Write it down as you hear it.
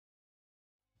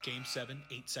Game 7,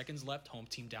 8 seconds left, home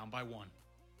team down by 1.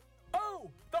 Oh!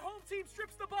 The home team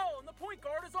strips the ball and the point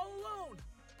guard is all alone!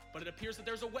 But it appears that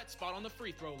there's a wet spot on the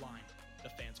free throw line. The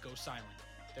fans go silent.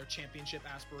 Their championship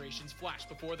aspirations flash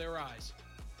before their eyes.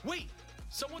 Wait!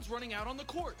 Someone's running out on the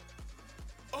court!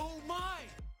 Oh my!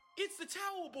 It's the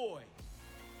Towel Boy!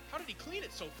 How did he clean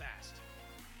it so fast?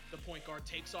 The point guard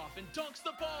takes off and dunks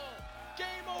the ball! Game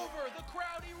over! The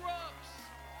crowd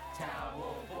erupts!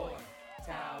 Towel Boy!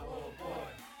 Towel Boy!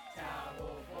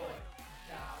 Towel Boy!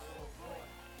 Towel Boy!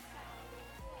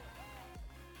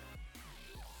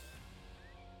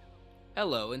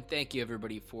 Hello, and thank you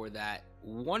everybody for that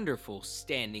wonderful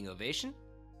standing ovation.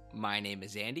 My name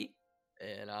is Andy.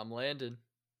 And I'm Landon.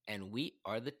 And we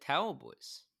are the Towel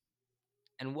Boys.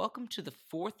 And welcome to the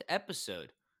 4th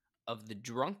episode of the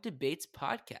Drunk Debates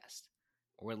podcast,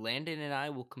 where Landon and I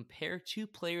will compare two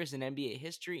players in NBA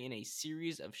history in a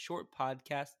series of short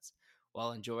podcasts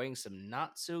while enjoying some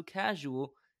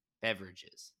not-so-casual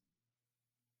beverages.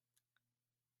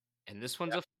 And this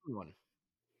one's a fun one.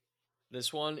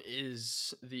 This one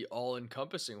is the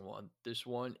all-encompassing one. This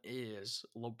one is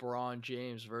LeBron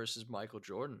James versus Michael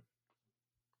Jordan.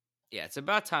 Yeah, it's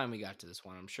about time we got to this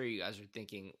one. I'm sure you guys are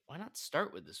thinking, why not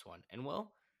start with this one? And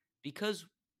well, because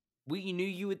we knew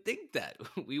you would think that.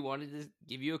 We wanted to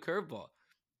give you a curveball.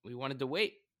 We wanted to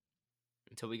wait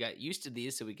until we got used to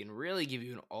these so we can really give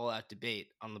you an all-out debate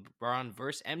on LeBron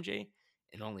versus MJ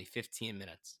in only 15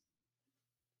 minutes.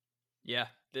 Yeah,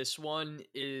 this one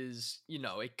is,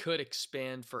 it could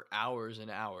expand for hours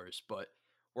and hours, but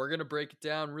we're going to break it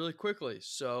down really quickly.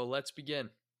 So let's begin.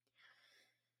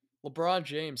 LeBron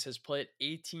James has played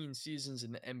 18 seasons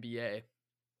in the NBA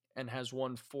and has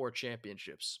won 4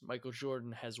 championships. Michael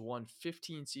Jordan has won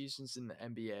 15 seasons in the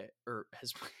NBA, or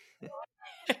has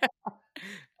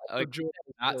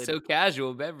not so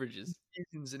casual beverages.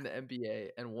 Seasons in the NBA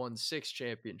and won 6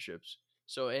 championships.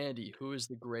 So Andy, who is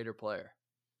the greater player?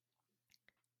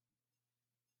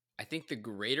 I think the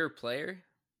greater player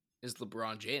is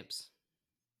LeBron James.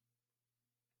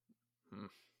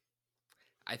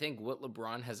 I think what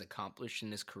LeBron has accomplished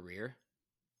in his career,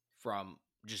 from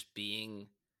just being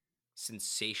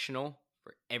sensational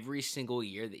for every single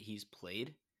year that he's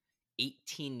played,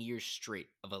 18 years straight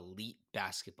of elite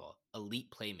basketball,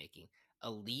 elite playmaking,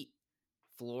 elite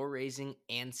floor raising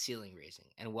and ceiling raising.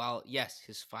 And while, yes,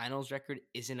 his finals record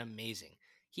isn't amazing,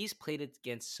 he's played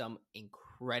against some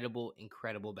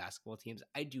incredible basketball teams.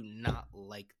 I do not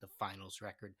like the finals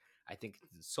record. I think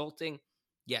it's insulting.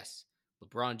 Yes,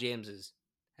 LeBron James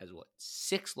has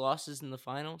 6 losses in the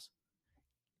finals?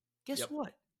 Guess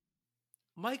what?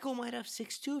 Michael might have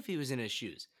 6 too if he was in his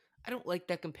shoes. I don't like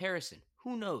that comparison.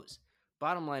 Who knows?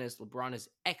 Bottom line is LeBron is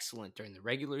excellent during the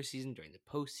regular season, during the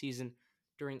postseason,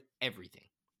 during everything.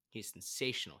 He's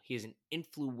sensational. He is an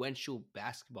influential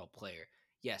basketball player.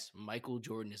 Yes, Michael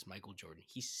Jordan is Michael Jordan.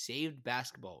 He saved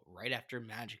basketball right after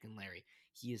Magic and Larry.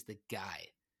 He is the guy.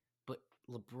 But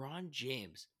LeBron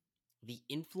James, the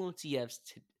influence he has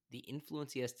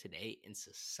today in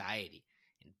society,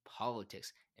 in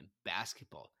politics, in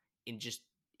basketball, in just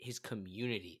his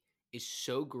community is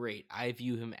so great. I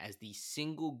view him as the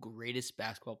single greatest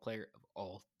basketball player of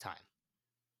all time.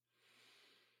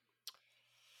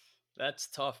 That's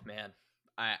tough, man.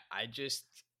 I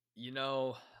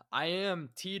am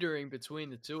teetering between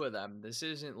the two of them. This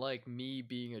isn't like me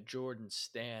being a Jordan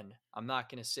stan. I'm not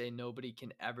going to say nobody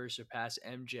can ever surpass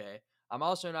MJ. I'm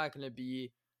also not going to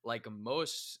be like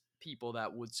most people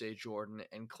that would say Jordan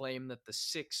and claim that the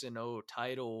 6-0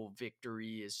 title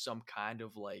victory is some kind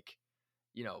of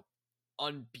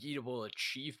unbeatable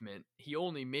achievement. He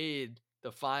only made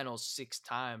the finals 6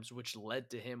 times, which led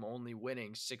to him only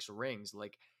winning 6 rings.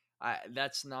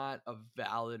 That's not a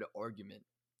valid argument.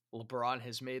 LeBron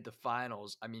has made the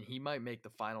finals. I mean, he might make the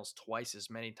finals twice as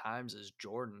many times as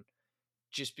Jordan,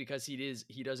 just because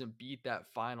he doesn't beat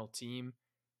that final team,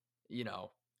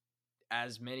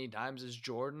 as many times as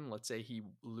Jordan. Let's say he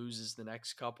loses the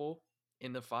next couple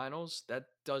in the finals. That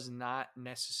does not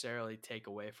necessarily take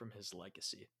away from his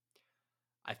legacy.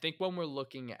 I think when we're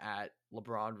looking at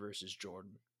LeBron versus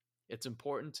Jordan, it's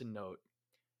important to note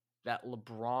that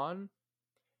LeBron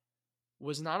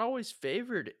was not always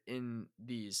favored in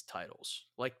these titles.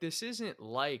 This isn't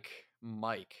like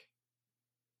Mike,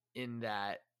 in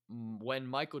that when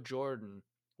Michael Jordan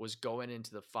was going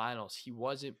into the finals, he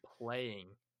wasn't playing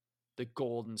the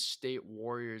Golden State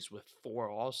Warriors with 4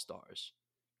 All-Stars.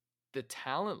 The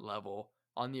talent level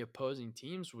on the opposing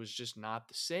teams was just not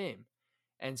the same.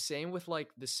 And same with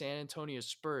the San Antonio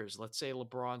Spurs. Let's say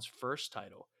LeBron's first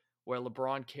title, where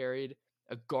LeBron carried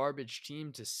a garbage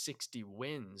team to 60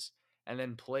 wins and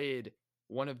then played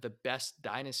one of the best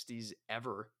dynasties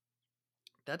ever,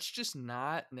 that's just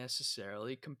not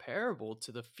necessarily comparable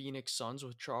to the Phoenix Suns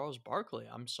with Charles Barkley.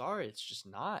 I'm sorry, it's just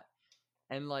not.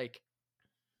 And like,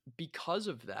 because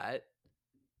of that,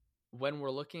 when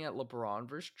we're looking at LeBron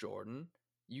versus Jordan,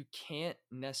 you can't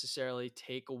necessarily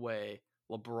take away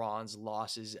LeBron's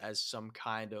losses as some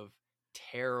kind of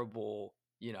terrible,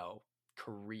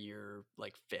 career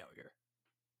like failure.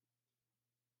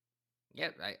 Yeah,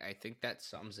 I think that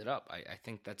sums it up. I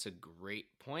think that's a great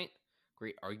point,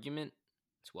 great argument.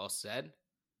 It's well said.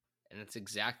 And that's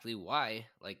exactly why,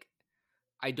 like,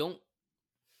 I don't.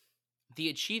 The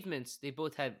achievements, they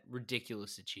both had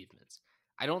ridiculous achievements.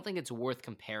 I don't think it's worth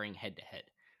comparing head to head.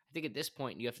 I think at this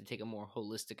point, you have to take a more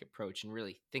holistic approach and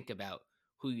really think about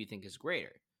who you think is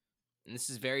greater. And this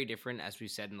is very different, as we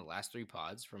said in the last 3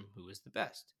 pods, from who is the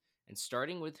best. And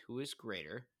starting with who is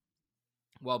greater,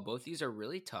 while both these are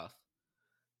really tough,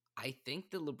 I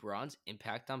think that LeBron's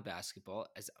impact on basketball,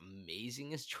 as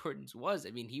amazing as Jordan's was,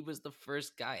 I mean, he was the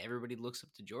first guy. Everybody looks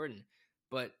up to Jordan,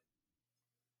 but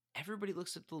everybody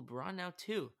looks up to LeBron now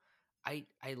too. I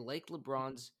like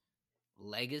LeBron's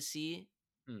legacy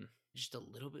Hmm. just a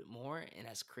little bit more. And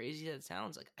as crazy as it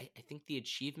sounds, like I think the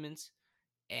achievements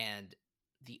and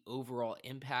the overall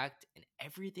impact and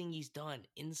everything he's done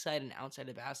inside and outside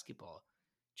of basketball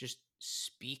just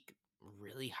speak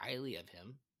really highly of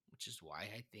him, which is why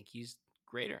I think he's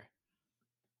greater.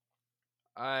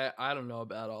 I don't know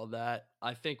about all that.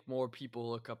 I think more people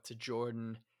look up to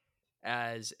Jordan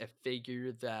as a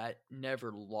figure that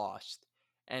never lost.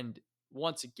 And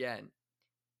once again,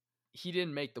 he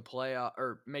didn't make the playoff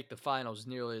or make the finals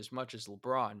nearly as much as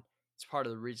LeBron. It's part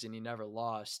of the reason he never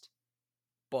lost.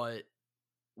 But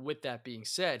with that being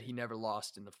said, he never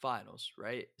lost in the finals,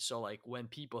 right? So like when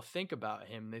people think about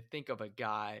him, they think of a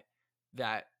guy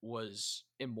that was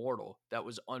immortal, that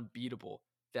was unbeatable,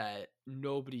 that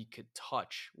nobody could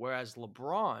touch. Whereas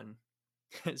LeBron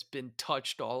has been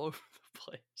touched all over the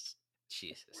place.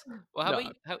 Jesus. Well, how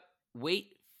No, about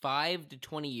wait 5 to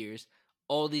 20 years?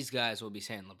 All these guys will be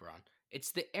saying LeBron.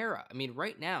 It's the era. I mean,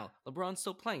 right now, LeBron's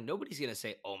still playing. Nobody's going to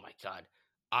say, oh my God,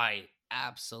 I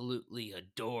absolutely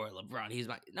adore LeBron. He's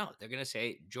my. No, they're going to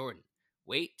say Jordan.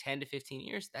 Wait 10 to 15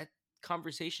 years. That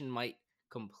conversation might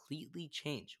completely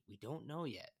change. We don't know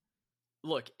yet.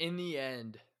 look, in the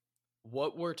end,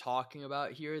 what we're talking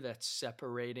about here that's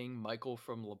separating Michael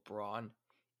from LeBron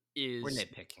We're is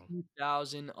nitpicking.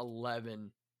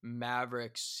 2011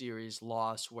 Mavericks series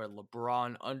loss where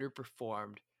LeBron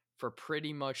underperformed for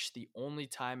pretty much the only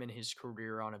time in his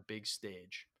career on a big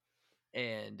stage.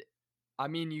 And I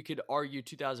mean, you could argue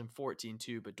 2014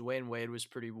 too, but Dwayne Wade was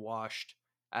pretty washed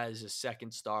as a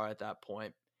second star at that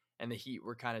point, and the Heat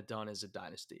were kind of done as a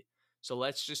dynasty. So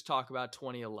let's just talk about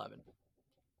 2011.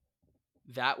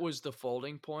 That was the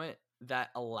folding point that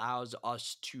allows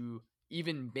us to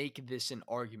even make this an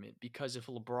argument, because if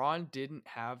LeBron didn't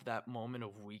have that moment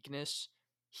of weakness,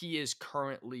 he is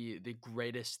currently the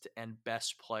greatest and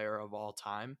best player of all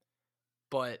time.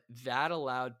 But that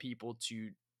allowed people to,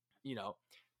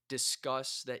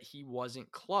 discuss that he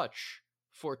wasn't clutch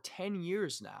for 10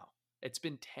 years now. It's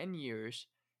been 10 years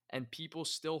and people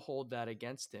still hold that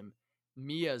against him.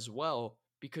 Me as well,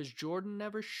 because Jordan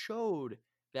never showed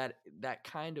that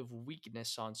kind of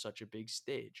weakness on such a big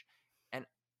stage. And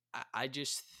I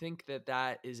just think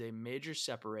that is a major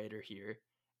separator here.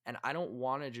 And I don't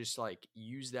want to just like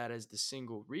use that as the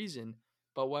single reason,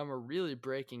 but when we're really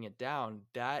breaking it down,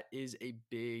 that is a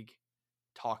big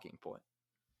talking point.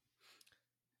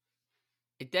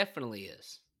 It definitely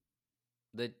is.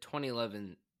 The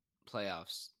 2011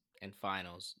 playoffs and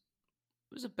finals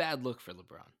was a bad look for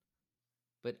LeBron.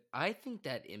 But I think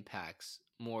that impacts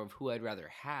more of who I'd rather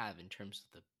have in terms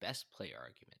of the best player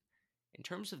argument. In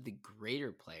terms of the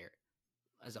greater player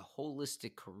as a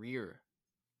holistic career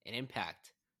and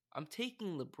impact, I'm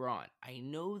taking LeBron. I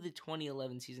know the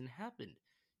 2011 season happened.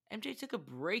 MJ took a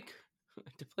break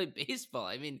to play baseball.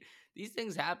 I mean, these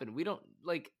things happen. We don't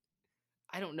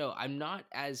I don't know. I'm not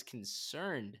as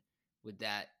concerned with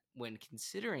that when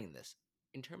considering this.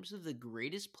 In terms of the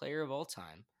greatest player of all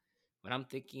time, when I'm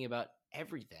thinking about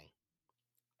everything,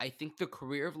 I think the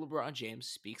career of LeBron James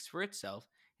speaks for itself,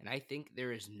 and I think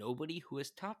there is nobody who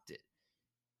has topped it.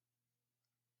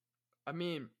 I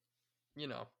mean,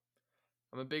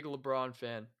 I'm a big LeBron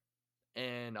fan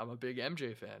and I'm a big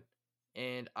MJ fan,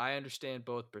 and I understand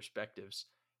both perspectives.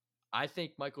 I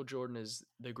think Michael Jordan is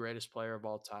the greatest player of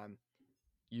all time.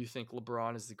 You think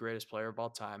LeBron is the greatest player of all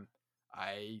time.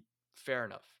 Fair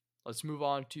enough. Let's move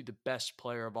on to the best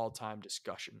player of all time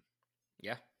discussion.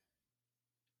 Yeah.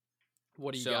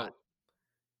 What do you got?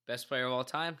 Best player of all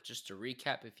time, just to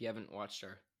recap if you haven't watched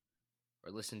our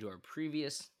or listen to our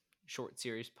previous short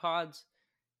series pods,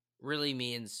 really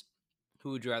means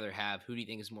who would you rather have? Who do you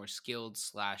think is more skilled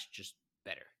 / just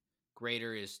better?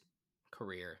 Greater is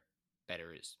career,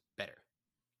 better is better.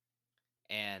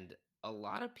 And a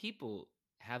lot of people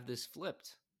have this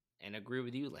flipped and agree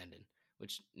with you, Landon,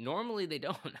 which normally they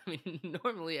don't. I mean,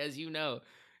 normally, as you know,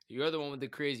 you're the one with the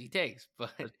crazy takes,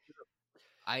 but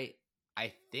I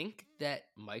I think that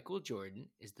Michael Jordan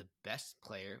is the best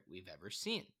player we've ever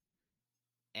seen.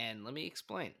 And let me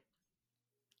explain.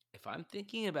 If I'm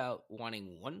thinking about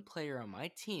wanting one player on my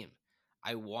team,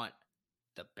 I want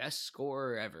the best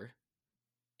scorer ever.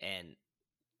 And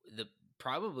the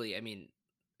probably, I mean,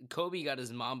 Kobe got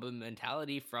his Mamba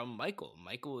mentality from Michael.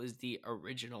 Michael is the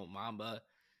original Mamba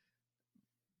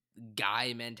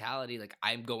guy mentality. Like,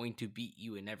 I'm going to beat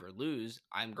you and never lose.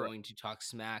 I'm going to talk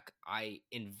smack. I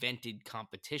invented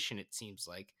competition, it seems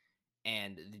like.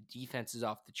 And the defense is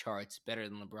off the charts, better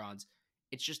than LeBron's.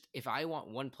 It's just, if I want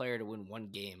one player to win one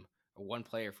game or one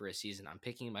player for a season, I'm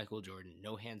picking Michael Jordan.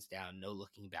 No hands down, no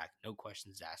looking back, no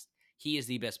questions asked. He is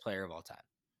the best player of all time.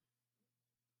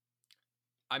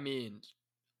 I mean,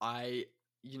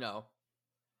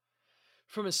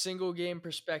 from a single game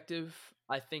perspective,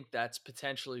 I think that's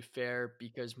potentially fair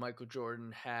because Michael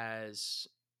Jordan has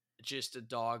just a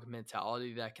dog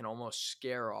mentality that can almost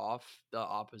scare off the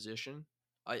opposition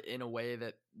in a way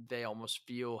that they almost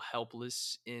feel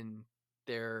helpless in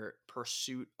their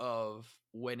pursuit of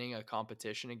winning a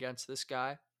competition against this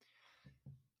guy.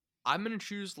 I'm going to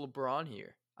choose LeBron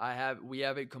here. We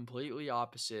have it completely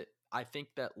opposite. I think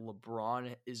that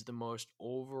LeBron is the most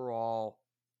overall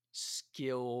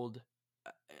skilled,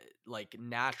 like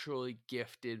naturally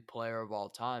gifted player of all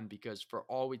time, because for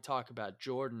all we talk about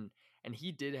Jordan, and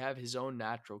he did have his own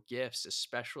natural gifts,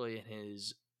 especially in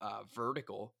his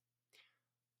vertical.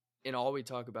 In all we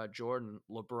talk about Jordan,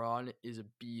 LeBron is a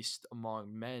beast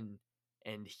among men,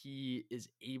 and he is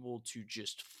able to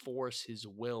just force his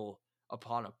will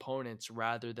upon opponents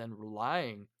rather than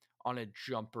relying on a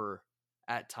jumper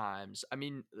at times. I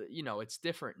mean, it's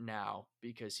different now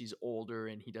because he's older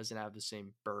and he doesn't have the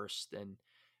same burst and,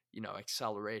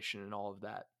 acceleration and all of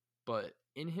that. But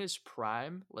in his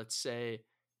prime, let's say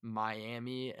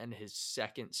Miami and his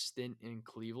second stint in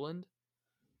Cleveland,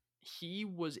 he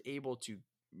was able to,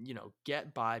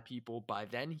 get by people. By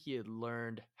then, he had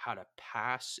learned how to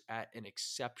pass at an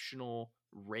exceptional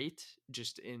rate,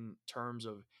 just in terms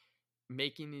of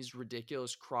making these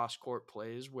ridiculous cross-court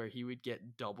plays where he would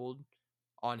get doubled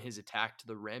on his attack to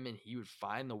the rim and he would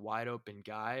find the wide open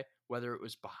guy, whether it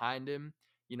was behind him,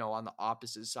 on the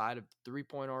opposite side of the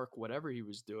three-point arc, whatever he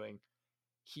was doing.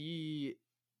 He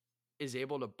is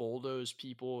able to bulldoze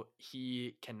people.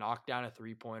 He can knock down a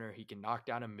three-pointer. He can knock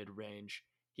down a mid-range.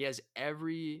 He has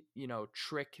every,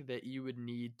 trick that you would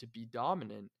need to be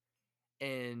dominant.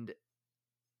 And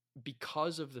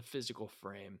because of the physical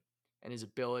frame and his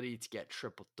ability to get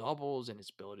triple doubles and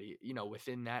his ability,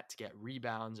 within that to get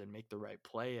rebounds and make the right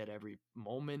play at every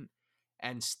moment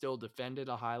and still defend at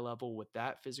a high level with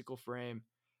that physical frame,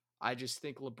 I just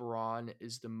think LeBron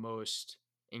is the most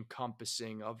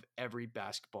encompassing of every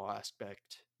basketball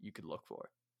aspect you could look for.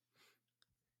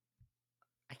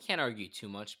 I can't argue too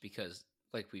much because,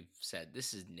 like we've said,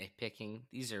 this is nitpicking.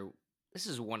 This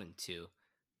is 1 and 2.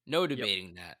 No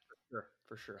debating that.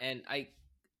 For sure. And I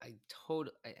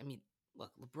mean,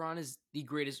 look, LeBron is the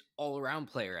greatest all-around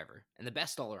player ever and the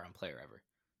best all-around player ever.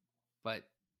 But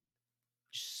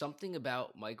something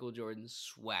about Michael Jordan's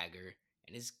swagger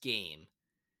and his game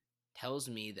tells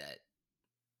me that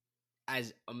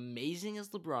as amazing as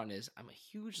LeBron is, I'm a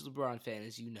huge LeBron fan,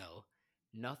 as you know,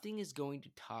 nothing is going to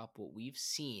top what we've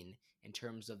seen in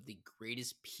terms of the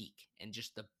greatest peak and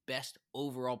just the best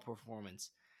overall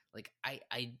performance. Like, I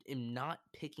am not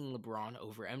picking LeBron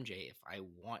over MJ if I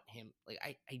want him. Like,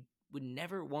 I would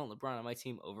never want LeBron on my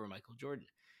team over Michael Jordan.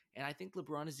 And I think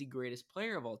LeBron is the greatest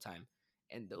player of all time.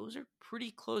 And those are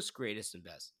pretty close greatest and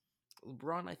best.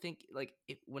 LeBron, I think, like,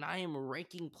 when I am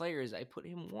ranking players, I put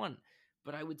him 1.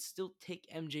 But I would still take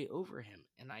MJ over him.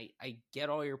 And I get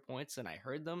all your points and I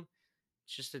heard them.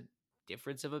 It's just a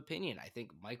difference of opinion. I think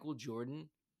Michael Jordan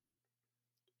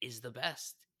is the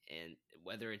best. And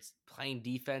whether it's playing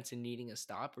defense and needing a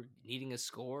stop or needing a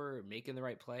score or making the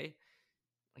right play,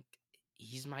 like,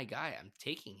 he's my guy. I'm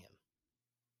taking him.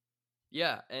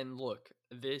 Yeah, and look,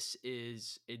 this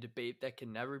is a debate that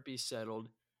can never be settled.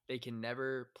 They can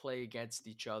never play against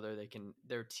each other.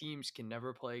 Their teams can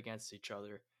never play against each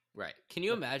other. Right. Can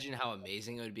you imagine how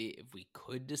amazing it would be if we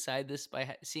could decide this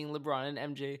by seeing LeBron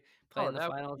and MJ play in the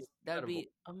finals? That would be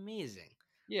amazing.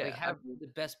 Yeah. Like, have the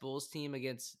best Bulls team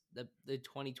against the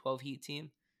 2012 Heat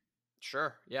team.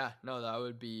 Sure. Yeah. No, that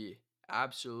would be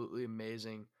absolutely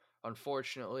amazing.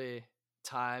 Unfortunately,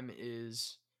 time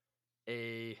is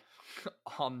a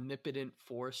omnipotent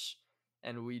force,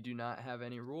 and we do not have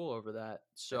any rule over that. That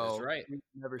is So right. we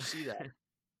never see that.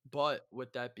 But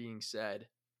with that being said,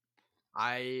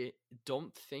 I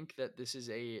don't think that this is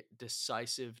a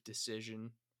decisive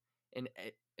decision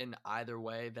in either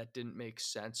way. That didn't make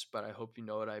sense, but I hope you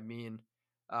know what I mean.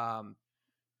 Um,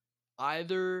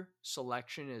 Either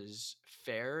selection is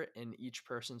fair in each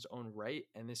person's own right,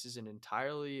 and this is an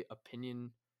entirely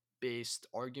opinion based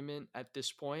argument at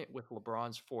this point with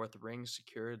LeBron's fourth ring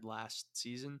secured last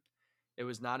season. It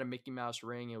was not a Mickey Mouse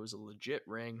ring, it was a legit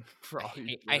ring for all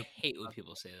you I hate when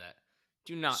people say that.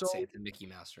 Do not So- say it's a Mickey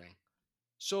Mouse ring.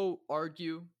 So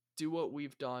argue, do what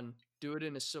we've done, do it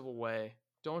in a civil way.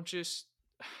 Don't just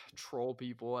troll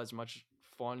people as much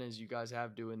fun as you guys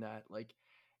have doing that. Like,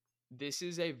 this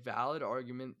is a valid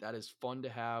argument that is fun to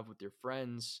have with your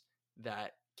friends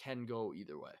that can go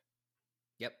either way.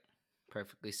 Yep.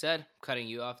 Perfectly said. Cutting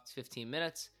you off. It's 15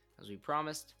 minutes, as we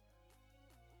promised.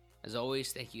 As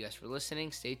always, thank you guys for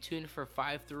listening. Stay tuned for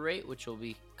 5 through 8, which will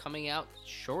be coming out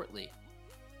shortly.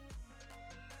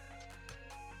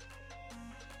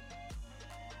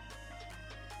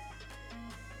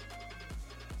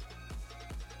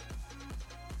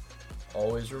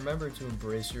 Always remember to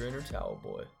embrace your inner towel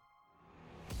boy.